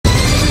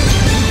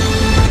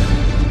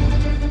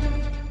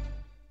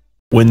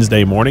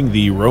Wednesday morning,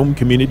 the Rome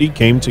community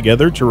came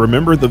together to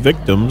remember the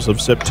victims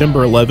of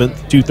September 11,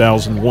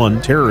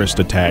 2001 terrorist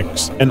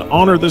attacks and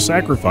honor the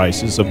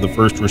sacrifices of the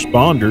first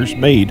responders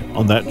made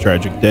on that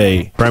tragic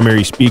day.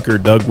 Primary Speaker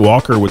Doug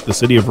Walker with the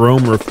City of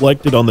Rome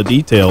reflected on the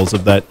details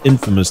of that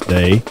infamous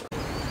day.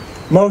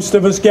 Most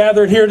of us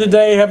gathered here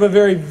today have a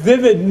very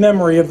vivid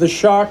memory of the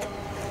shock,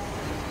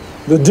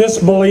 the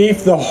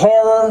disbelief, the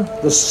horror,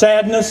 the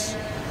sadness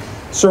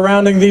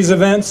surrounding these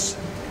events.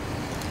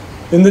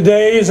 In the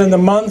days and the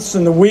months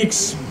and the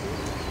weeks,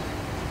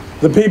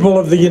 the people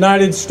of the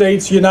United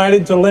States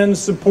united to lend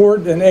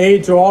support and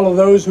aid to all of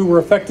those who were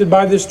affected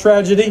by this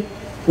tragedy.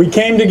 We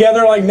came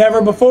together like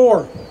never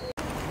before.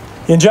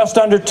 In just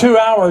under 2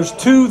 hours,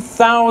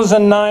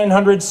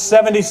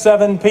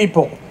 2,977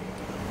 people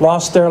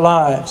lost their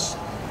lives.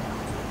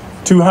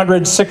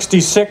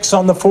 266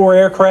 on the 4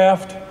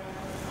 aircraft,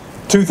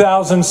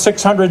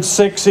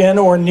 2,606 in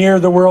or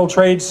near the World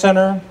Trade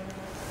Center,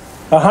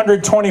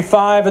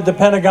 125 at the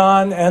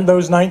Pentagon, and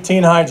those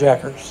 19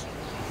 hijackers.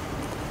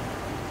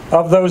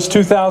 Of those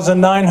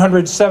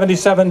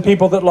 2,977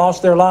 people that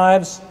lost their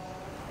lives,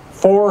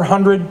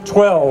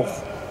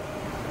 412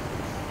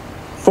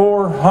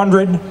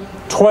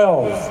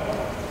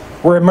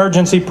 were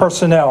emergency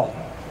personnel.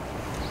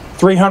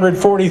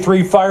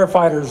 343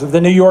 firefighters of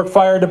the New York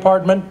Fire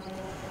Department,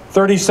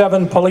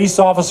 37 police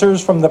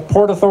officers from the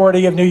Port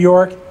Authority of New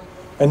York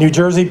and New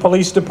Jersey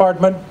Police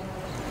Department,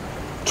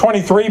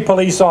 23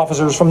 police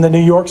officers from the New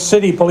York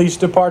City Police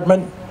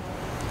Department,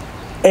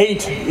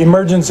 8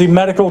 emergency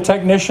medical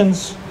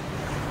technicians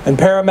and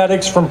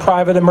paramedics from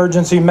private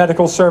emergency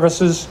medical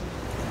services,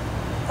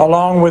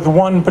 along with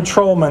 1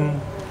 patrolman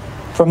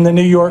from the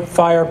New York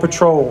Fire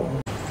Patrol.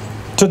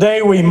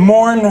 Today we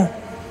mourn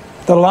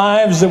the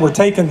lives that were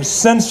taken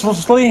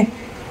senselessly,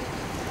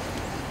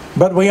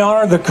 but we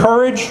honor the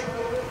courage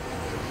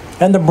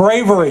and the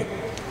bravery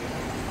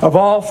of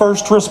all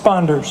first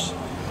responders.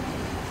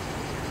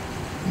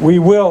 We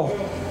will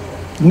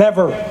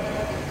never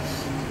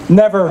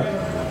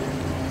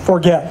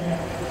forget.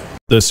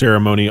 The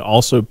ceremony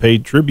also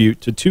paid tribute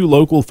to 2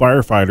 local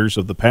firefighters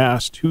of the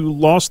past who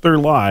lost their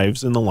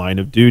lives in the line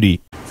of duty.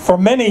 For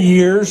many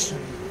years,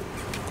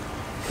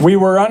 we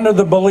were under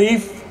the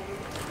belief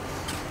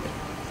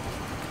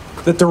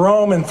that the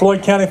Rome and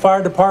Floyd County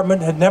Fire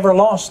Department had never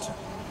lost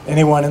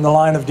anyone in the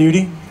line of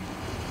duty.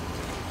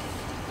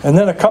 And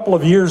then a couple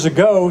of years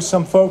ago,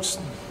 some folks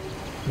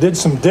did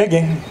some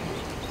digging,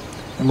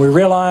 and we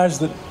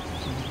realized that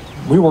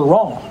we were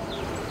wrong.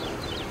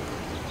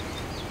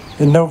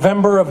 In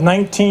November of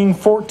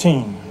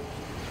 1914,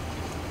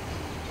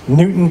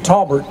 Newton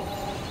Talbert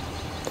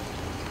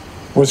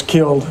was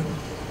killed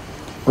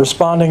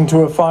responding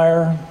to a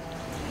fire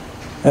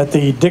at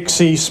the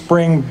Dixie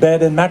Spring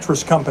Bed and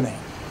Mattress Company.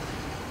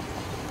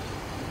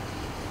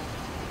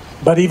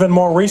 But even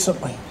more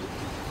recently,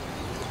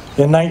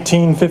 in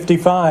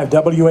 1955,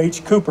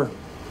 W.H. Cooper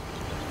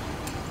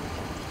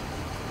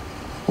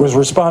was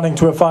responding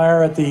to a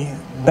fire at the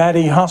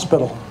Batty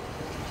Hospital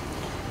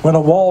when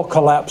a wall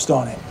collapsed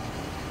on him.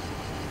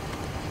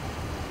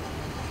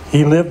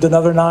 He lived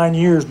another 9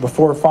 years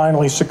before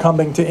finally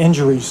succumbing to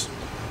injuries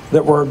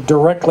that were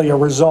directly a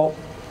result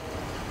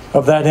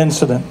of that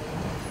incident.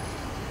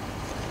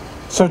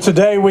 So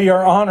today we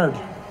are honored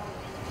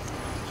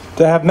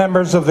to have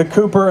members of the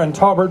Cooper and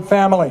Talbert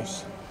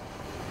families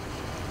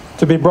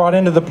to be brought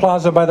into the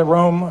plaza by the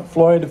Rome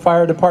Floyd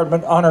Fire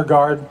Department Honor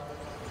Guard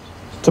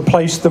to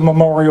place the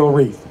memorial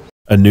wreath.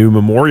 A new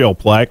memorial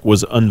plaque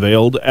was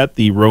unveiled at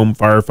the Rome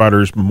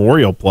Firefighters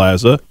Memorial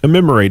Plaza,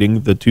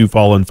 commemorating the 2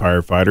 fallen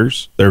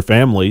firefighters, their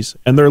families,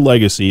 and their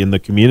legacy in the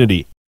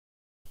community.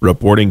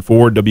 Reporting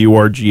for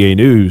WRGA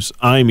News,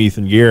 I'm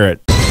Ethan Garrett.